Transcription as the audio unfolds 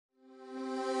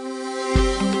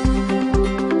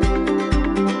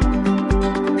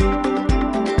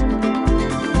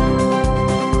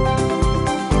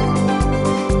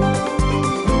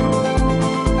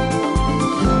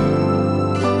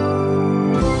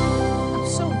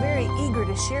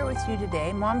with you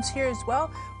today. Mom's here as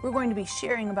well. We're going to be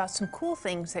sharing about some cool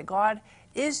things that God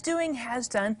is doing, has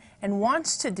done, and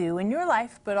wants to do in your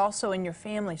life, but also in your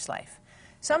family's life.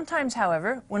 Sometimes,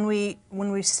 however, when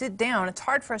we sit down, it's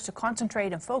hard for us to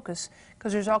concentrate and focus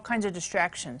because there's all kinds of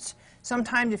distractions.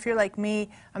 Sometimes, if you're like me,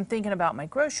 I'm thinking about my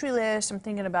grocery list, I'm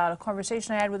thinking about a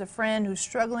conversation I had with a friend who's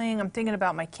struggling, I'm thinking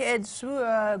about my kids,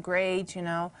 grades,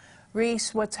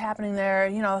 Reese, what's happening there,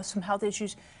 some health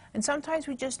issues. And sometimes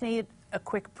we just need a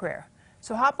quick prayer.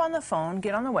 So hop on the phone,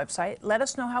 get on the website, let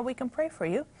us know how we can pray for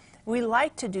you. We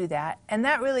like to do that, and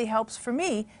that really helps for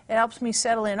me. It helps me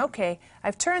settle in, okay,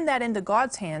 I've turned that into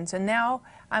God's hands, and now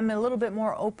I'm a little bit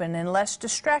more open and less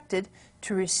distracted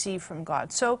to receive from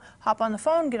God. So hop on the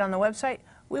phone, get on the website.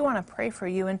 We want to pray for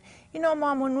you. And,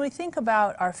 Mom, when we think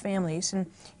about our families, and,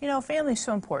 family's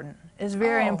so important. It's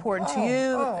very important to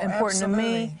you, important absolutely. to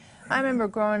me. I remember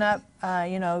growing up,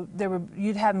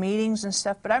 you'd have meetings and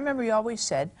stuff, but I remember you always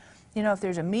said, if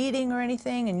there's a meeting or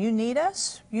anything and you need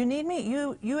us, you need me,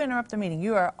 you interrupt the meeting.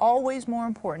 You are always more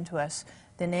important to us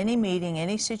than any meeting,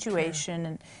 any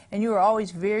situation, and you are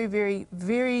always very, very,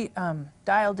 very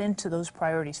dialed into those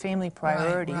priorities, family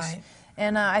priorities. Right.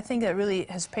 And I think that really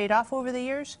has paid off over the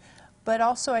years, but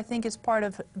also I think it's part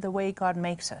of the way God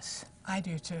makes us. I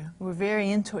do too. We're very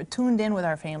into it, tuned in with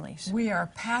our families. We are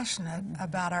passionate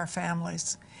about our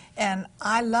families. And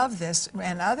I love this.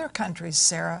 In other countries,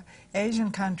 Sarah, Asian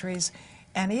countries,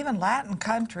 and even Latin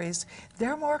countries,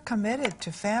 they're more committed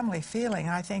to family feeling,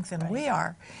 I think, than we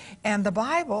are. And the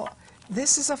Bible,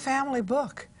 this is a family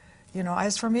book.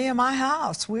 As for me and my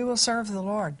house, we will serve the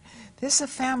Lord. This is a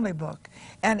family book.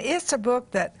 And it's a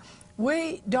book that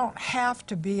we don't have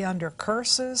to be under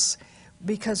curses,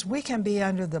 because we can be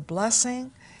under the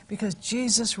blessing, because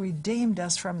Jesus redeemed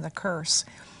us from the curse.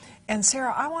 And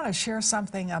Sarah, I want to share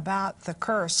something about the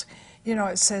curse.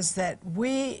 It says that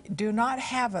we do not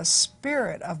have a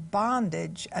spirit of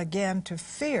bondage, again, to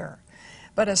fear,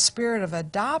 but a spirit of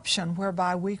adoption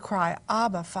whereby we cry,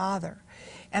 Abba, Father.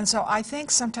 And so I think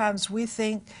sometimes we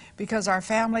think because our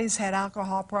families had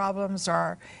alcohol problems, or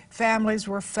our families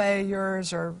were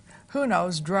failures, or who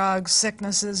knows, drugs,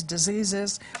 sicknesses,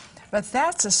 diseases, but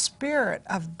that's a spirit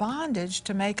of bondage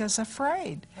to make us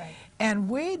afraid. Right. And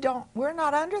we're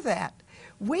not under that.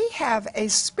 We have a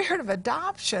spirit of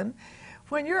adoption.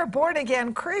 When you're a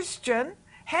born-again Christian,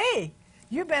 hey,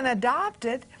 you've been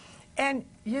adopted, and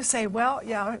you say, well,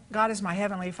 yeah, God is my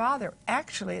Heavenly Father.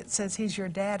 Actually, it says He's your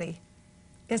daddy.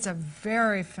 It's a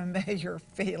very familiar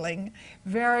feeling,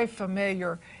 very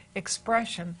familiar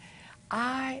expression.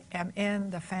 I am in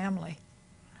the family.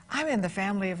 I'm in the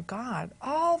family of God.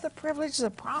 All the privileges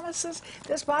and promises,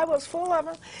 this Bible is full of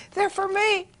them. They're for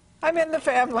me. I'm in the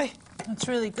family. That's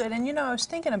really good. And I was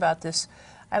thinking about this.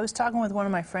 I was talking with one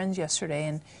of my friends yesterday,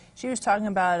 and she was talking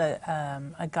about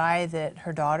a guy that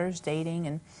her daughter's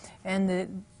dating, and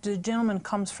the gentleman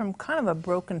comes from kind of a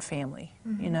broken family,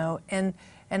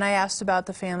 and I asked about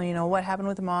the family, what happened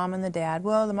with the mom and the dad.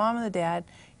 Well, the mom and the dad,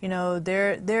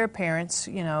 their parents,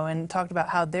 and talked about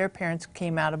how their parents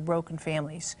came out of broken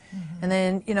families. And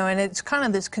then, and it's kind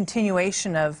of this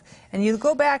continuation of, and you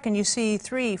go back and you see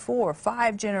 3, 4,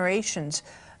 5 generations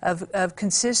of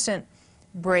consistent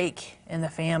break in the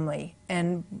family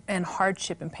and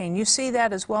hardship and pain. You see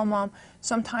that as well, Mom,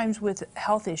 sometimes with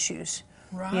health issues.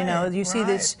 Right, you see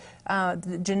this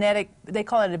genetic, they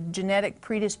call it a genetic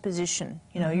predisposition.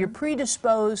 You're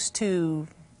predisposed to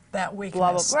that weakness.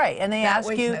 Blah, blah, right, and they ask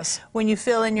weakness. You, when you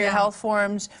fill in your health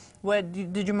forms,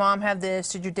 did your mom have this,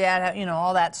 did your dad have,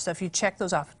 all that stuff. You check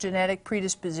those off, genetic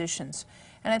predispositions.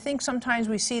 And I think sometimes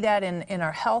we see that in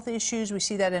our health issues, we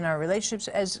see that in our relationships,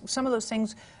 as some of those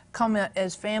things come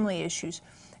as family issues.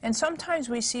 And sometimes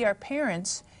we see our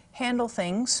parents handle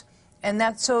things, and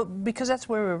that's so, because that's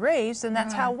where we're raised, and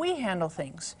that's how we handle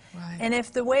things. Right. And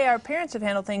if the way our parents have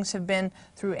handled things have been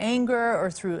through anger or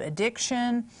through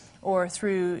addiction or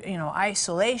through,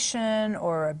 isolation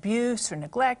or abuse or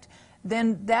neglect,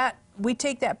 then we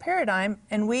take that paradigm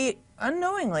and we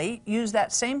unknowingly use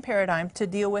that same paradigm to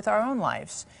deal with our own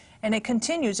lives. And it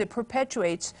continues, it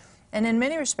perpetuates, and in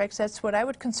many respects that's what I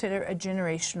would consider a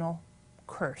generational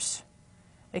curse.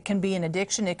 It can be an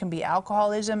addiction, it can be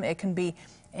alcoholism, it can be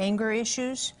anger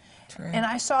issues. True. And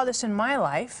I saw this in my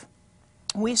life.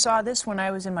 We saw this when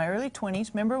I was in my early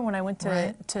 20s. Remember when I went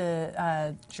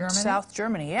to Germany? South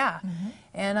Germany? Yeah.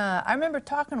 And I remember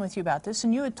talking with you about this,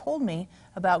 and you had told me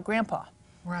about Grandpa.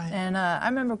 Right. And I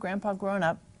remember Grandpa growing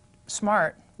up,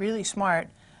 smart, really smart,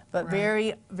 but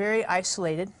very, very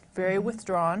isolated, very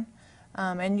withdrawn.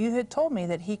 And you had told me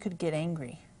that he could get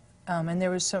angry, and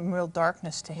there was some real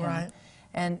darkness to him,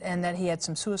 and that he had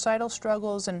some suicidal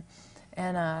struggles. And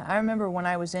And I remember when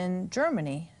I was in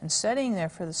Germany and studying there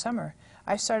for the summer,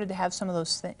 I started to have some of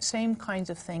those same kinds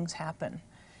of things happen.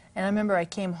 And I remember I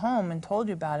came home and told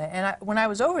you about it. And when I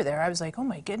was over there, I was like, oh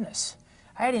my goodness,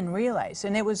 I didn't realize.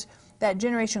 And it was that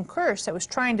generation curse that was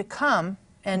trying to come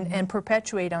and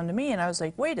perpetuate onto me. And I was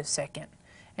like, wait a second.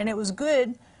 And it was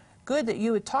good that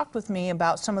you had talked with me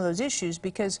about some of those issues,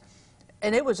 because,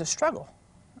 and it was a struggle.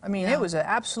 I mean, it was an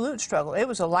absolute struggle. It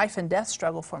was a life and death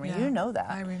struggle for me. Yeah, you know that.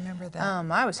 I remember that.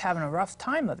 I was having a rough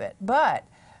time of it. But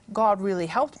God really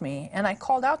helped me, and I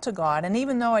called out to God. And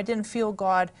even though I didn't feel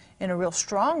God in a real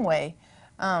strong way,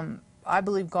 I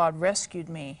believe God rescued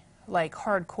me, like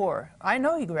hardcore. I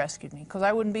know He rescued me, because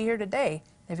I wouldn't be here today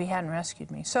if He hadn't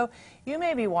rescued me. So you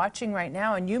may be watching right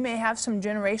now, and you may have some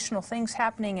generational things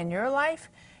happening in your life.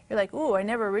 You're like, ooh, I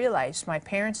never realized my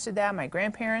parents did that, my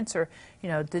grandparents, or, you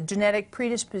know, the genetic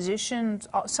predispositions,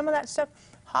 some of that stuff.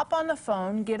 Hop on the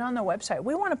phone, get on the website.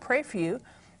 We want to pray for you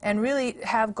and really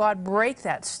have God break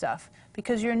that stuff,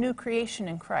 because you're a new creation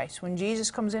in Christ. When Jesus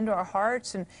comes into our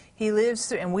hearts and He lives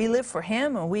through, and we live for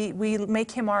Him, and we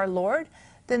make Him our Lord,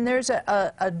 then there's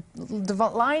a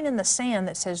line in the sand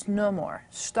that says, no more.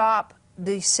 Stop,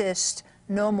 desist,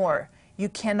 no more. You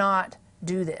cannot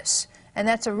do this. And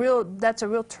that's a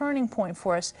real turning point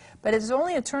for us. But it's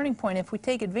only a turning point if we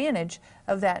take advantage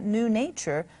of that new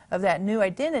nature, of that new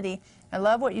identity. I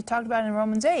love what you talked about in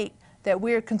Romans 8, that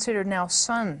we are considered now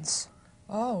sons.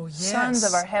 Oh, yes. Sons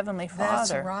of our Heavenly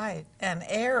Father. That's right. And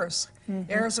heirs,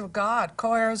 heirs of God,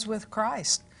 co-heirs with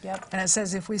Christ. Yep. And it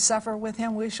says, if we suffer with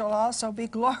Him, we shall also be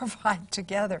glorified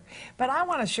together. But I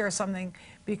want to share something,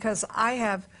 because I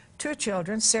have 2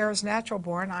 children. Sarah's natural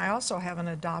born. I also have an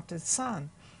adopted son.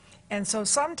 And so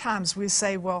sometimes we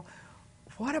say, well,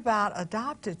 what about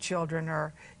adopted children?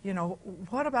 Or, you know,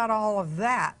 what about all of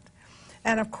that?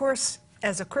 And of course,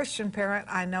 as a Christian parent,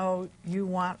 I know you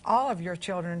want all of your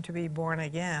children to be born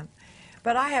again.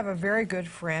 But I have a very good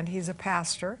friend. He's a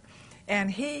pastor,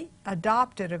 and he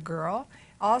adopted a girl,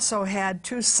 also had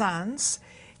 2 sons.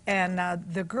 And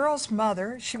the girl's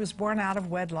mother, she was born out of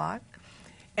wedlock,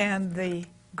 and the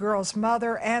girl's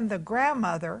mother and the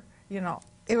grandmother, you know,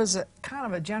 it was a kind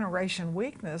of a generation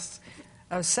weakness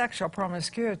of sexual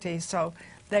promiscuity, so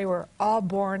they were all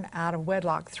born out of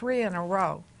wedlock, 3 in a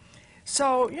row.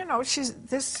 So, you know,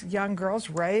 this young girl's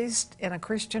raised in a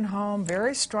Christian home,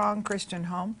 very strong Christian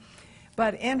home,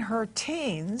 but in her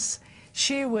teens,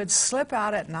 she would slip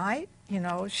out at night. You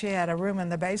know, she had a room in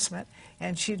the basement,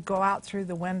 and she'd go out through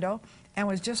the window and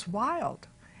was just wild.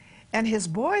 And his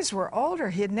boys were older.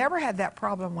 He had never had that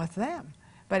problem with them,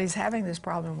 but he's having this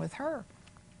problem with her.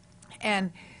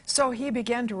 And so he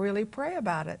began to really pray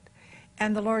about it.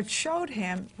 And the Lord showed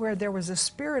him where there was a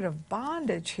spirit of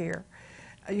bondage here,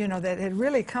 you know, that had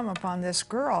really come upon this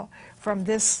girl from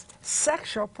this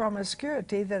sexual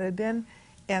promiscuity that had been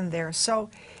in there.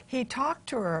 So he talked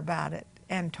to her about it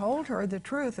and told her the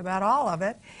truth about all of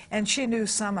it, and she knew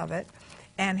some of it.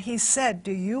 And he said,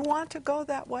 do you want to go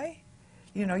that way?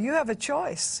 You know, you have a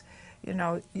choice. You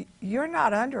know, you're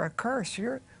not under a curse.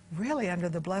 You're really under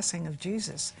the blessing of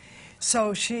Jesus.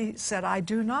 So she said, I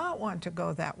do not want to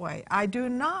go that way. I do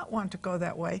not want to go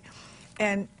that way.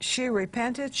 And she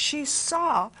repented. She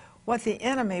saw what the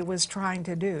enemy was trying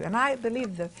to do. And I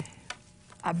believe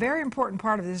a very important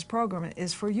part of this program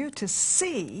is for you to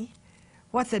see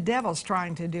what the devil's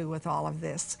trying to do with all of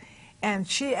this. And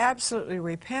she absolutely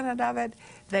repented of it.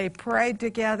 They prayed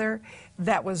together.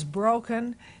 That was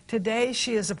broken. Today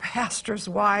she is a pastor's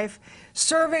wife,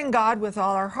 serving God with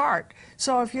all her heart.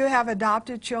 So if you have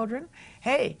adopted children,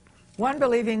 hey, one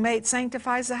believing mate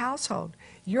sanctifies the household.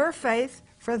 Your faith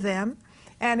for them.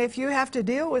 And if you have to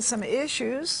deal with some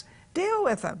issues, deal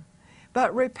with them.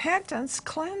 But repentance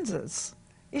cleanses.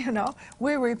 You know,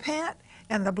 we repent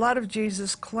and the blood of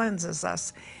Jesus cleanses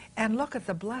us. And look at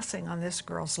the blessing on this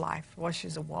girl's life. Well,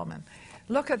 she's a woman.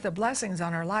 Look at the blessings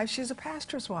on her life. She's a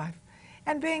pastor's wife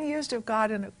and being used of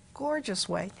God in a gorgeous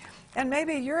way. And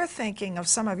maybe you're thinking of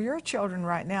some of your children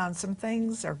right now and some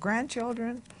things, or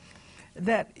grandchildren,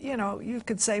 that, you know, you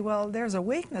could say, well, there's a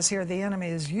weakness here the enemy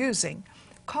is using.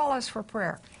 Call us for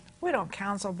prayer. We don't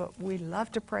counsel, but we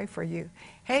love to pray for you.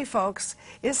 Hey, folks,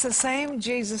 it's the same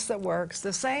Jesus that works,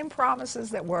 the same promises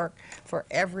that work for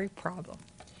every problem.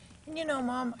 You know,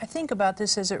 Mom, I think about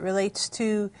this as it relates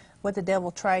to what the devil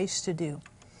tries to do.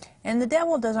 And the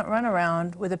devil doesn't run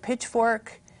around with a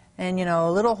pitchfork and, you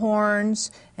know, little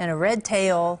horns and a red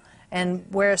tail and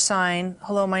wear a sign,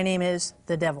 hello, my name is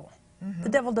the devil. The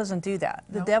devil doesn't do that.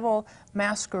 The devil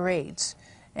masquerades.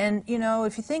 And, you know,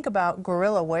 if you think about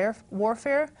guerrilla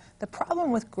warfare, the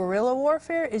problem with guerrilla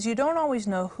warfare is you don't always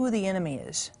know who the enemy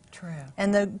is. True.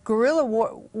 And the guerrilla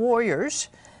warriors,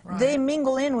 Right. they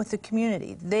mingle in with the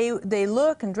community. They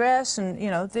look and dress and, you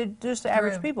know, they're just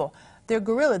average True. people. They're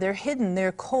guerrilla, they're hidden,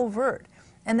 they're covert.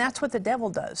 And that's what the devil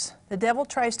does. The devil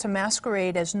tries to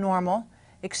masquerade as normal,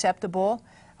 acceptable.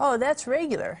 Oh, that's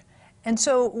regular. And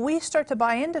so we start to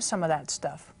buy into some of that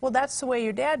stuff. Well, that's the way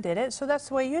your dad did it, so that's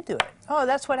the way you do it. Oh,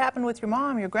 that's what happened with your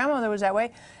mom, your grandmother was that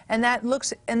way. And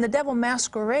the devil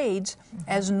masquerades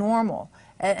as normal.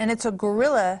 And it's a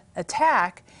guerrilla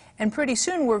attack, and pretty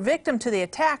soon we're victim to the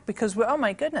attack because oh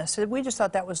my goodness, we just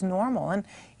thought that was normal. And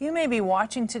you may be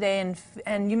watching today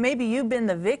and maybe you've been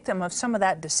the victim of some of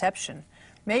that deception.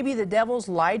 Maybe the devil's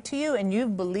lied to you and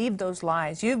you've believed those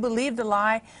lies. You've believed the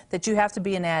lie that you have to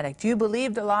be an addict. You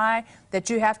believed the lie that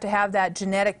you have to have that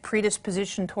genetic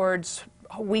predisposition towards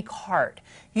a weak heart.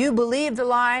 You believed the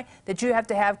lie that you have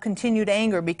to have continued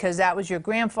anger because that was your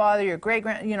grandfather, your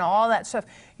great-grand, you know, all that stuff.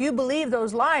 You believe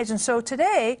those lies, and so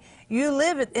today you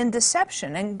live in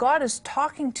deception, and God is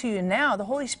talking to you now. The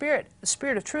Holy Spirit, the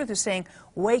Spirit of truth, is saying,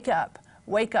 wake up.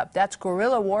 Wake up. That's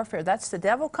guerrilla warfare. That's the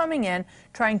devil coming in,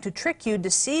 trying to trick you,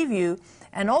 deceive you,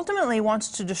 and ultimately wants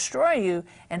to destroy you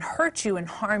and hurt you and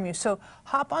harm you. So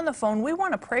hop on the phone. We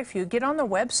want to pray for you. Get on the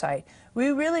website. We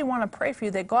really want to pray for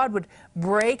you that God would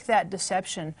break that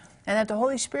deception and that the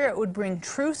Holy Spirit would bring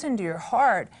truth into your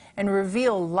heart and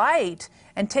reveal light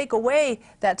and take away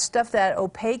that stuff, that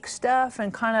opaque stuff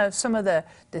and kind of some of the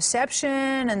deception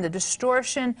and the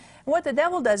distortion. And what the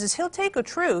devil does is he'll take a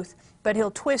truth, but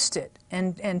he'll twist it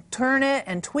and turn it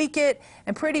and tweak it,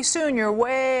 and pretty soon you're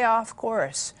way off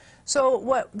course. So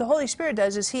what the Holy Spirit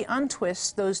does is he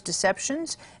untwists those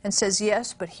deceptions and says,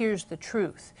 yes, but here's the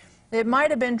truth. It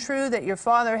might have been true that your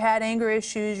father had anger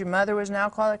issues, your mother was an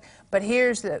alcoholic, but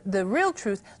here's the real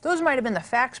truth. Those might have been the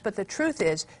facts, but the truth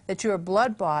is that you're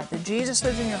blood-bought, that Jesus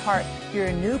lives in your heart. You're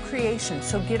a new creation.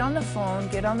 So get on the phone,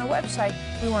 get on the website.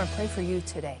 We want to pray for you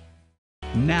today.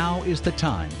 Now is the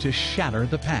time to shatter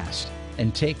the past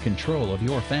and take control of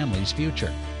your family's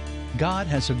future. God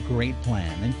has a great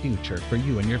plan and future for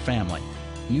you and your family.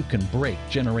 You can break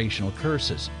generational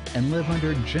curses and live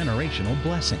under generational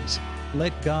blessings.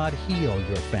 Let God heal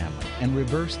your family and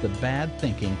reverse the bad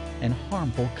thinking and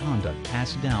harmful conduct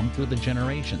passed down through the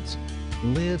generations.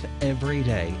 Live every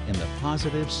day in the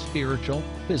positive spiritual,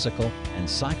 physical, and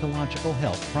psychological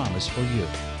health promised for you.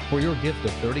 For your gift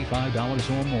of $35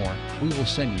 or more, we will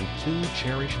send you 2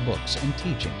 cherished books and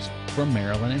teachings from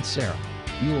Marilyn and Sarah.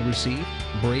 You will receive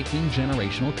Breaking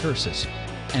Generational Curses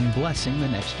and Blessing the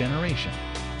Next Generation,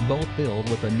 both filled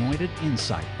with anointed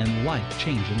insight and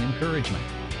life-changing encouragement.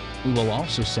 We will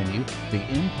also send you the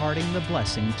Imparting the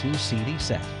Blessing 2 CD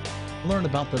set. Learn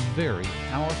about the very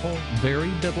powerful, very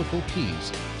biblical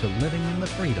keys to living in the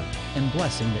freedom and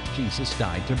blessing that Jesus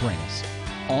died to bring us.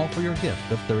 All for your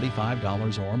gift of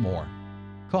 $35 or more.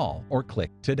 Call or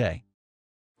click today.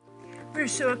 We're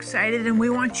so excited, and we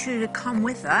want you to come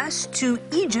with us to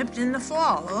Egypt in the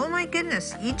fall. Oh my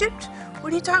goodness, Egypt?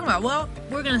 What are you talking about? Well,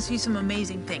 we're going to see some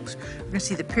amazing things. We're going to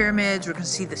see the pyramids, we're going to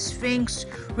see the Sphinx,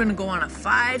 we're going to go on a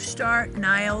 5-star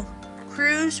Nile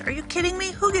cruise. Are you kidding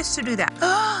me? Who gets to do that?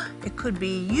 It could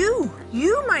be you.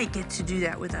 You might get to do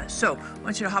that with us. So I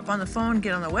want you to hop on the phone,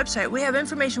 get on the website. We have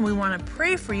information. We want to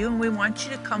pray for you, and we want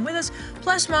you to come with us.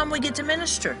 Plus, Mom, we get to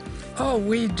minister. Oh,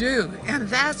 we do. And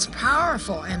that's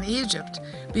powerful in Egypt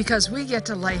because we get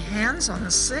to lay hands on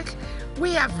the sick.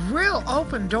 We have real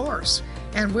open doors.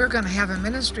 And we're going to have a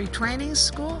ministry training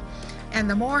school. And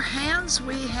the more hands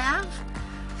we have,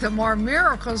 the more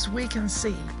miracles we can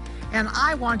see. And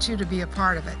I want you to be a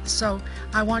part of it. So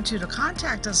I want you to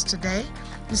contact us today.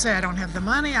 You say, I don't have the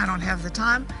money, I don't have the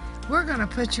time. We're going to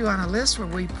put you on a list where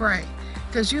we pray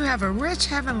because you have a rich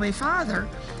Heavenly Father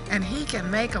and He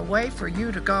can make a way for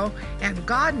you to go, and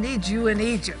God needs you in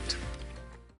Egypt.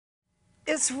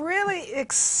 It's really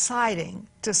exciting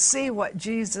to see what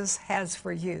Jesus has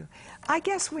for you. I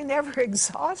guess we never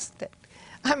exhaust it.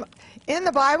 I'm in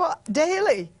the Bible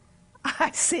daily.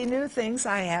 I see new things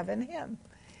I have in Him.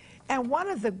 And one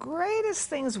of the greatest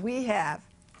things we have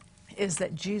is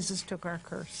that Jesus took our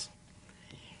curse.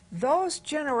 Those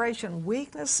generation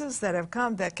weaknesses that have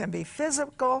come that can be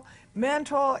physical,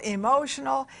 mental,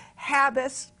 emotional,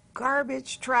 habits,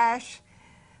 garbage, trash,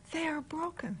 they are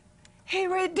broken. He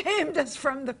redeemed us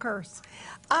from the curse.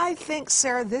 I think,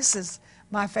 Sarah, this is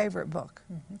my favorite book.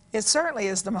 It certainly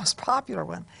is the most popular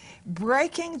one.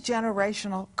 Breaking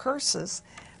generational curses,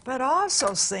 but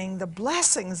also seeing the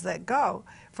blessings that go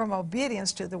from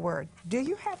obedience to the Word. Do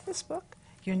you have this book?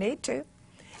 You need to.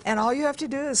 And all you have to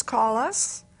do is call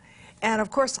us, And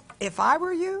of course, if I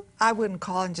were you, I wouldn't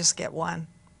call and just get one.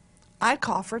 I'd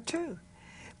call for two,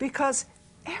 because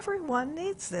everyone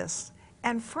needs this.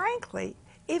 And frankly,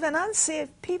 even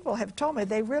unsaved people have told me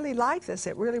they really like this.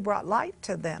 It really brought light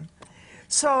to them.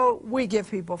 So we give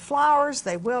people flowers,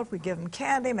 they wilt, we give them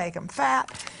candy, make them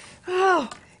fat. Oh,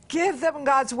 give them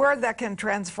God's Word that can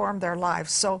transform their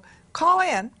lives. So call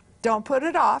in, don't put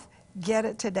it off, get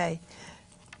it today.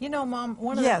 You know, Mom,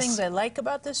 one of the things I like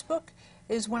about this book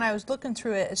is when I was looking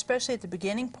through it, especially at the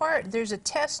beginning part, there's a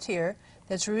test here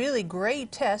that's a really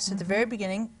great test at the very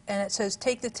beginning, and it says,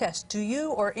 take the test. Do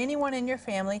you or anyone in your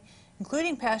family,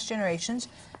 including past generations,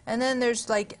 and then there's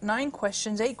like 8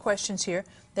 questions here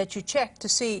that you check to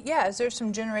see, yeah, is there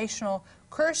some generational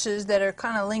curses that are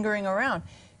kind of lingering around?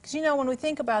 Because, you know, when we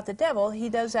think about the devil, he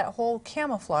does that whole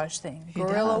camouflage thing,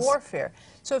 guerrilla warfare.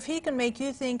 So if he can make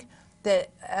you think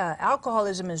that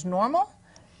alcoholism is normal,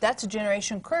 that's a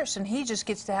generation curse, and he just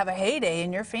gets to have a heyday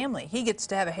in your family. He gets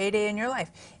to have a heyday in your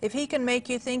life. If he can make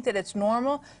you think that it's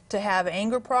normal to have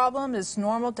anger problems, it's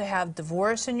normal to have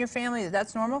divorce in your family,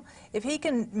 that's normal, if he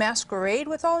can masquerade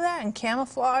with all that and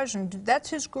camouflage, and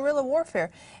that's his guerrilla warfare,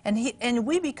 and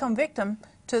we become victim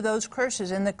to those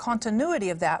curses and the continuity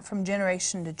of that from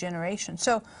generation to generation.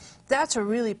 So that's a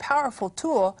really powerful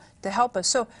tool to help us.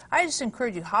 So I just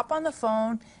encourage you, hop on the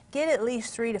phone, get at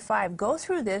least 3 to 5. Go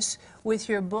through this with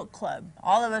your book club.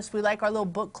 All of us, we like our little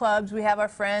book clubs. We have our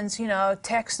friends, you know,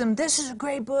 text them, this is a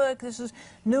great book, this is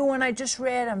a new one I just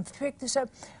read, I'm picked this up.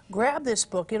 Grab this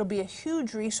book. It'll be a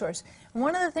huge resource. And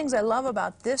one of the things I love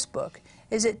about this book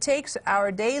is it takes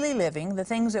our daily living, the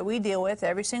things that we deal with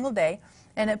every single day,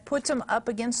 and it puts them up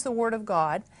against the Word of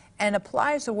God and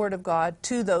applies the Word of God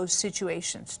to those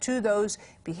situations, to those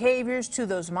behaviors, to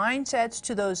those mindsets,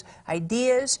 to those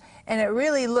ideas, and it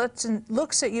really looks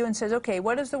at you and says, okay,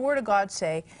 what does the Word of God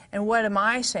say, and what am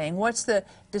I saying? What's the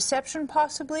deception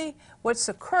possibly? What's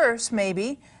the curse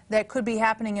maybe that could be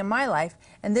happening in my life?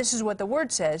 And this is what the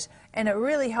Word says, and it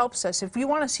really helps us. If you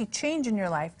want to see change in your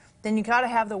life, then you got to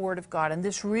have the Word of God, and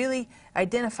this really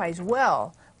identifies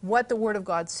well what the Word of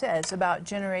God says about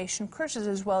generation curses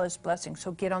as well as blessings.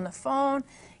 So get on the phone,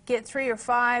 get 3 or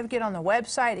 5, get on the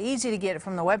website. Easy to get it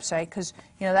from the website because,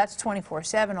 you know, that's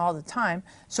 24/7 all the time.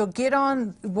 So get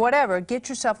on whatever, get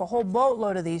yourself a whole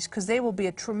boatload of these because they will be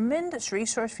a tremendous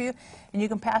resource for you, and you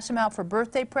can pass them out for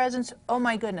birthday presents. Oh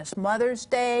my goodness, Mother's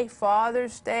Day,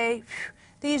 Father's Day.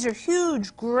 These are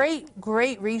huge, great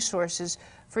resources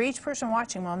for each person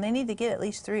watching, Mom. They need to get at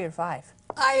least 3 or 5.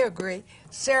 I agree.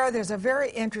 Sarah, there's a very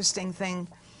interesting thing.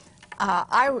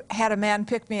 I had a man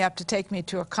pick me up to take me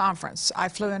to a conference. I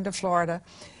flew into Florida.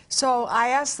 So I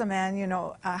asked the man, you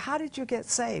know, how did you get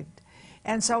saved?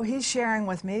 And so he's sharing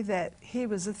with me that he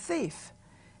was a thief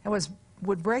and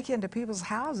would break into people's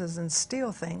houses and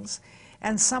steal things,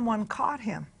 and someone caught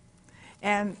him.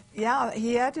 And yeah,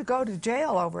 he had to go to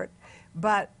jail over it,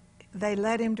 but they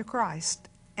led him to Christ.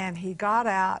 And he got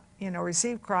out, you know,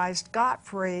 received Christ, got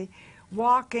free,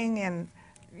 walking and,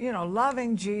 you know,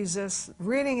 loving Jesus,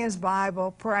 reading his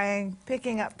Bible, praying,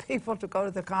 picking up people to go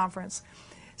to the conference.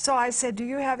 So I said, do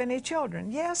you have any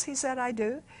children? Yes, he said, I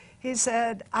do. He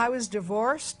said, I was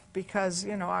divorced because,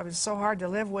 you know, I was so hard to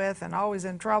live with and always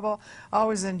in trouble,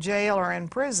 always in jail or in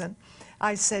prison.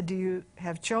 I said, do you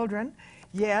have children?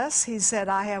 Yes. He said,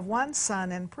 I have one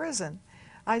son in prison.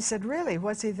 I said, really?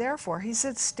 What's he there for? He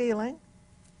said, stealing.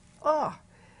 Oh.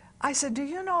 I said, do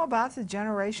you know about the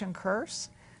generation curse?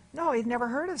 No, he'd never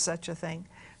heard of such a thing.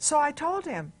 So I told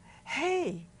him,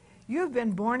 hey, you've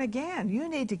been born again. You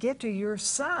need to get to your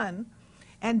son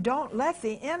and don't let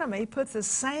the enemy put the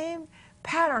same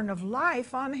pattern of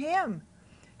life on him.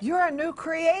 You're a new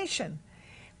creation.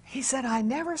 He said, I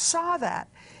never saw that.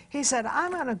 He said,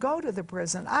 I'm going to go to the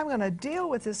prison. I'm going to deal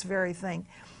with this very thing.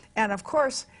 And of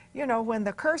course, you know, when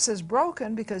the curse is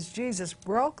broken, because Jesus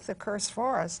broke the curse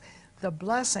for us, the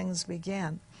blessings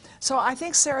begin. So I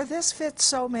think, Sarah, this fits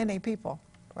so many people.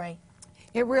 Right.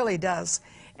 It really does.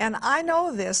 And I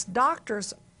know this.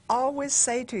 Doctors always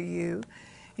say to you,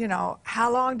 you know,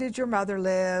 how long did your mother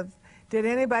live? Did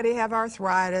anybody have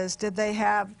arthritis? Did they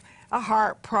have a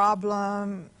heart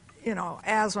problem? You know,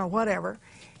 asthma, whatever.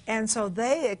 And so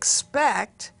they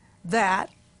expect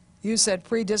that, you said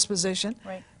predisposition,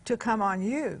 right, to come on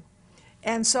you.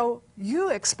 And so you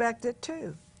expect it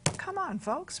too. Come on,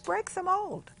 folks, break the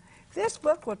mold. This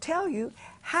book will tell you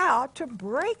how to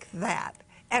break that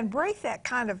and break that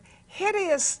kind of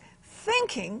hideous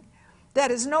thinking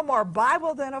that is no more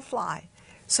Bible than a fly.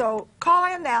 So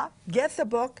call in now, get the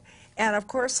book, and of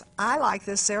course, I like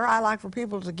this, Sarah. I like for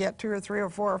people to get 2 or 3 or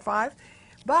 4 or 5,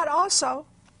 but also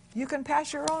you can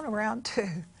pass your own around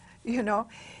too, you know.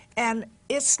 And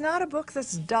it's not a book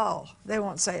that's dull. They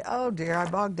won't say, oh dear, I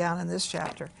bogged down in this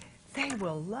chapter. They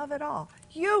will love it all.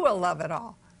 You will love it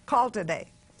all. Call today.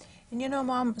 And you know,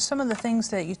 Mom, some of the things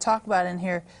that you talk about in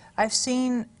here, I've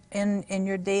seen in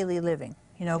your daily living.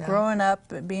 You know, growing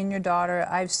up, being your daughter,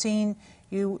 I've seen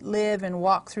you live and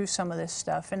walk through some of this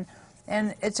stuff.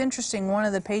 And it's interesting, one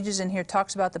of the pages in here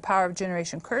talks about the power of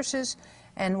generation curses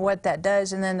and what that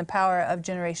does, and then the power of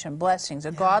generation blessings,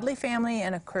 a godly family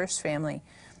and a cursed family.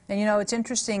 And you know, it's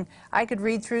interesting, I could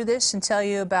read through this and tell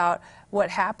you about what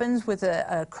happens with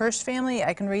a cursed family.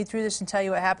 I can read through this and tell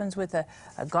you what happens with a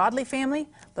godly family,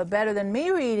 but better than me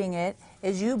reading it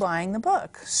is you buying the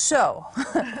book. So,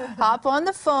 hop on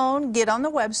the phone, get on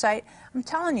the website. I'm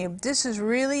telling you, this is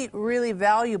really, really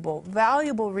valuable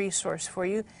resource for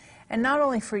you, and not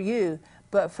only for you,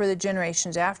 but for the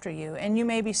generations after you. And you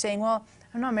may be saying, well,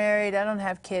 I'm not married, I don't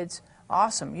have kids.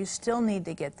 Awesome, you still need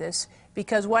to get this,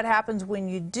 because what happens when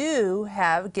you do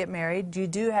get married, you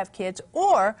do have kids,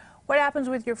 or what happens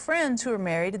with your friends who are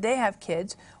married, they have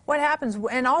kids, what happens,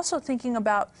 and also thinking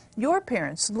about your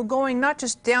parents, going not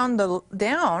just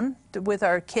down with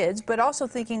our kids, but also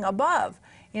thinking above,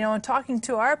 you know, and talking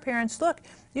to our parents, look,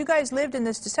 you guys lived in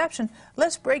this deception,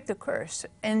 let's break the curse,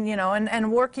 and you know,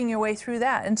 and working your way through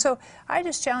that. And so I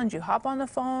just challenge you, hop on the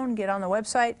phone, get on the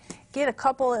website, get a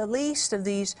couple at least of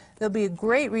these. They'll be a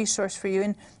great resource for you.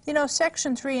 And you know,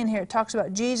 section 3 in here talks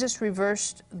about Jesus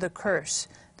reversed the curse,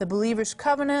 the believer's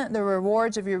covenant, the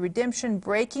rewards of your redemption,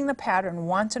 breaking the pattern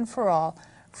once and for all,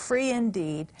 free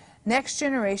indeed, next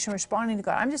generation responding to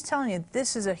God. I'm just telling you,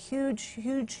 this is a huge,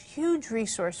 huge, huge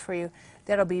resource for you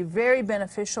that'll be very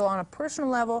beneficial on a personal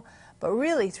level, but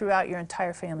really throughout your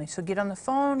entire family. So get on the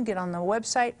phone, get on the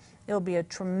website. It'll be a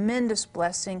tremendous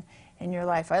blessing in your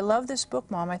life. I love this book,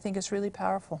 Mom. I think it's really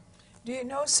powerful. Do you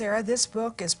know, Sarah, this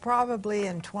book is probably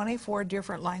in 24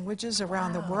 different languages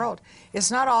around the world.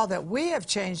 It's not all that we have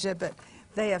changed it, but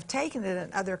they have taken it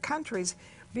in other countries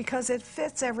because it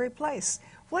fits every place.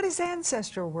 What is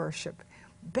ancestor worship?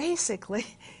 Basically,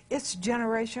 it's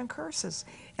generation curses.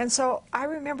 And so I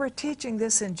remember teaching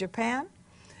this in Japan,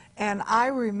 and I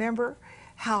remember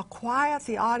how quiet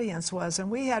the audience was,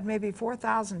 and we had maybe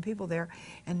 4,000 people there,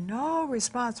 and no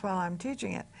response while I'm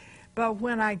teaching it. But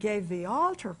when I gave the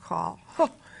altar call,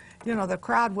 you know, the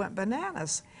crowd went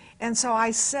bananas. And so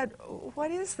I said,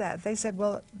 what is that? They said,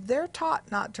 well, they're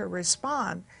taught not to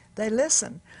respond. They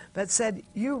listen, but said,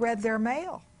 you read their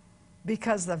mail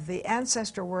because of the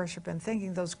ancestor worship and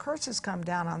thinking those curses come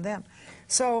down on them.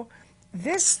 So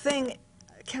this thing,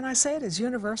 can I say it, is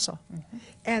universal.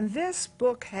 And this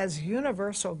book has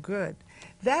universal good.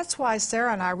 That's why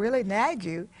Sarah and I really nag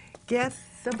you, get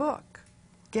the book.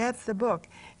 Get the book.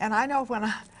 And I know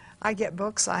when I get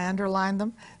books, I underline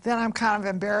them. Then I'm kind of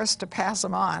embarrassed to pass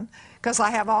them on because I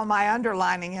have all my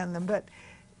underlining in them. But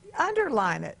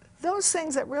underline it. Those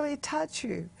things that really touch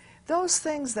you. Those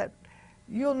things that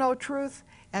you'll know truth,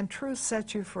 and truth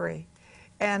sets you free.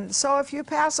 And so if you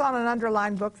pass on an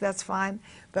underlined book, that's fine.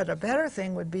 But a better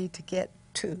thing would be to get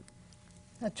 2.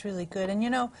 That's really good. And you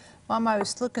know, Mom, I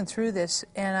was looking through this,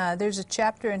 and there's a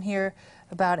chapter in here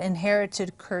about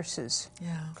inherited curses.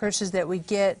 Curses that we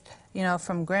get, you know,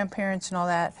 from grandparents and all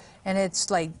that. And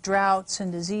it's like droughts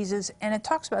and diseases. And it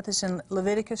talks about this in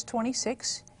Leviticus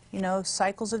 26, you know,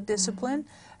 cycles of discipline,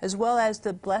 as well as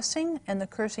the blessing and the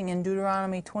cursing in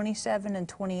Deuteronomy 27 and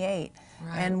 28.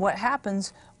 And what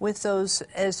happens with those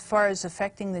as far as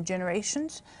affecting the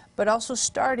generations, but also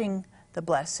starting the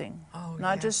blessing.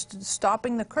 Not just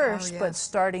stopping the curse, but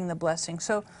starting the blessing.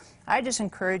 So I just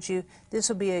encourage you, this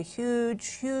will be a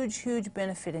huge, huge, huge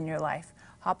benefit in your life.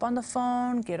 Hop on the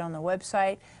phone, get on the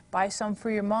website, buy some for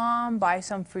your mom, buy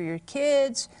some for your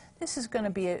kids. This is going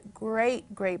to be a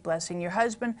great, great blessing. Your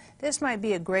husband, this might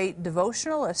be a great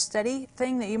devotional, a study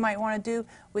thing that you might want to do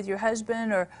with your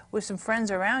husband or with some friends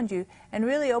around you, and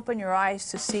really open your eyes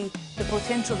to see the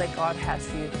potential that God has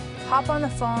for you. Hop on the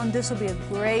phone. This will be a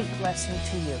great blessing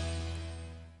to you.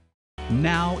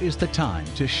 Now is the time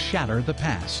to shatter the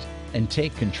past and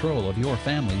take control of your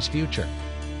family's future.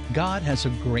 God has a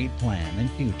great plan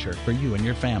and future for you and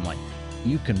your family.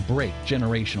 You can break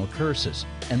generational curses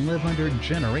and live under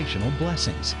generational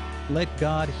blessings. Let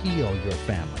God heal your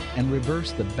family and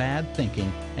reverse the bad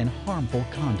thinking and harmful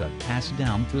conduct passed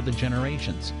down through the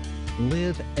generations.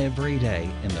 Live every day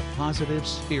in the positive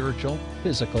spiritual,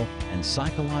 physical, and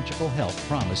psychological health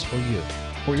promised for you.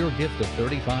 For your gift of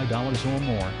 $35 or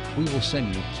more, we will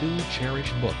send you 2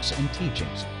 cherished books and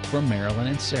teachings from Marilyn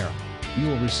and Sarah. You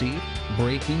will receive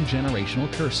Breaking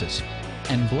Generational Curses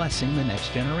and Blessing the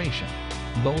Next Generation,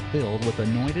 both filled with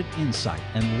anointed insight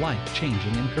and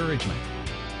life-changing encouragement.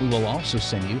 We will also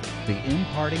send you the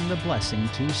Imparting the Blessing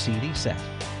 2 CD set.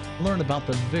 Learn about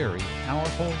the very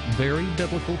powerful, very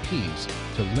biblical keys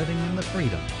to living in the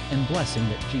freedom and blessing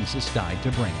that Jesus died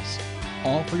to bring us.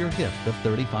 All for your gift of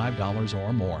 $35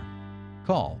 or more.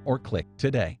 Call or click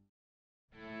today.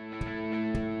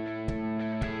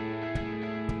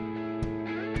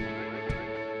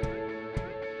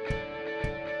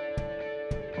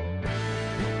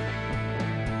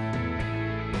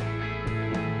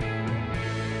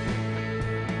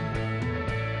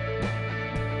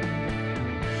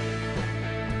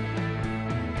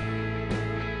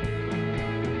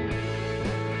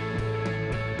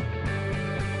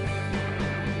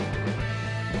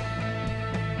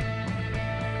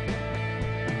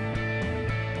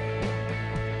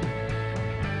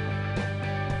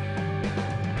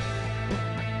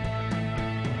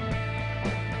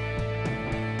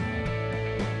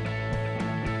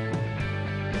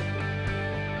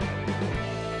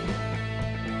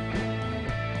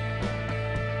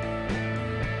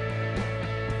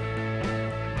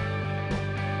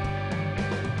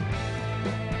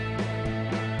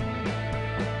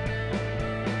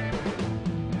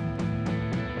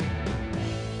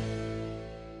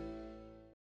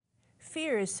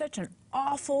 Fear is such an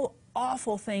awful,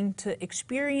 awful thing to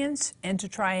experience and to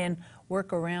try and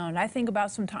work around. I think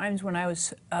about some times when I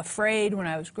was afraid when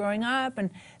I was growing up, and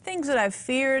things that I've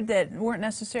feared that weren't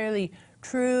necessarily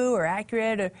true or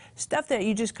accurate, or stuff that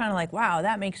you just kind of like, wow,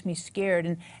 that makes me scared.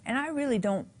 And I really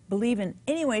don't believe in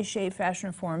any way, shape, fashion,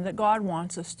 or form that God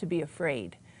wants us to be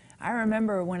afraid. I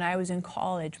remember when I was in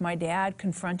college, my dad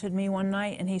confronted me one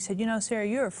night and he said, you know, Sarah,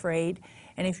 you're afraid,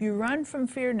 and if you run from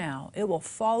fear now, it will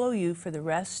follow you for the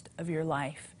rest of your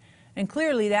life. And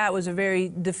clearly that was a very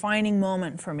defining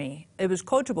moment for me. It was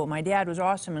coachable. My dad was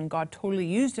awesome and God totally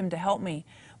used him to help me.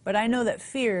 But I know that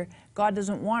fear, God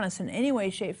doesn't want us in any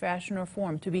way, shape, fashion, or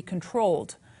form to be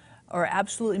controlled or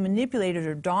absolutely manipulated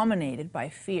or dominated by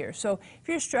fear. So if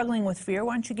you're struggling with fear,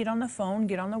 why don't you get on the phone,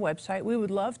 get on the website. We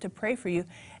would love to pray for you.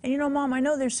 And you know, Mom, I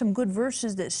know there's some good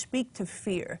verses that speak to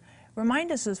fear.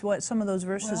 Remind us of what some of those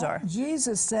verses are.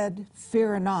 Jesus said,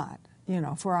 fear not,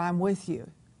 for I'm with you.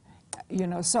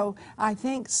 So I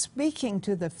think speaking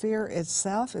to the fear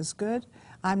itself is good.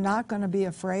 I'm not going to be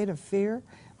afraid of fear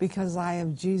because I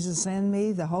have Jesus in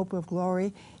me, the hope of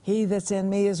glory. He that's in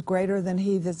me is greater than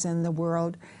he that's in the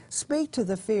world. Speak to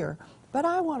the fear. But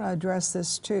I want to address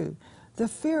this too. The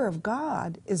fear of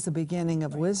God is the beginning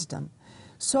of wisdom.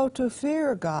 So to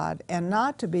fear God and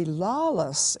not to be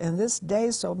lawless in this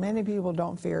day, so many people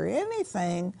don't fear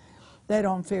anything. They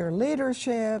don't fear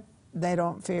leadership. They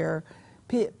don't fear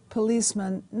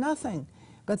policemen, nothing.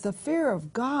 But the fear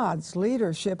of God's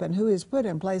leadership and who He's put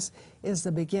in place is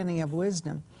the beginning of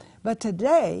wisdom. But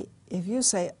today, if you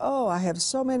say, oh, I have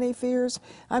so many fears,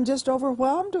 I'm just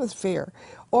overwhelmed with fear.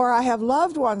 Or I have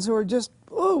loved ones who are just,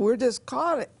 oh, we're just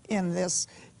caught in this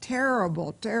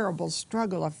terrible, terrible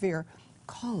struggle of fear.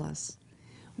 Call us.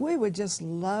 We would just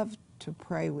love to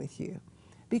pray with you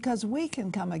because we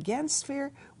can come against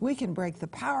fear. We can break the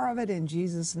power of it in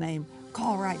Jesus' name.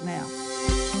 Call right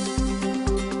now.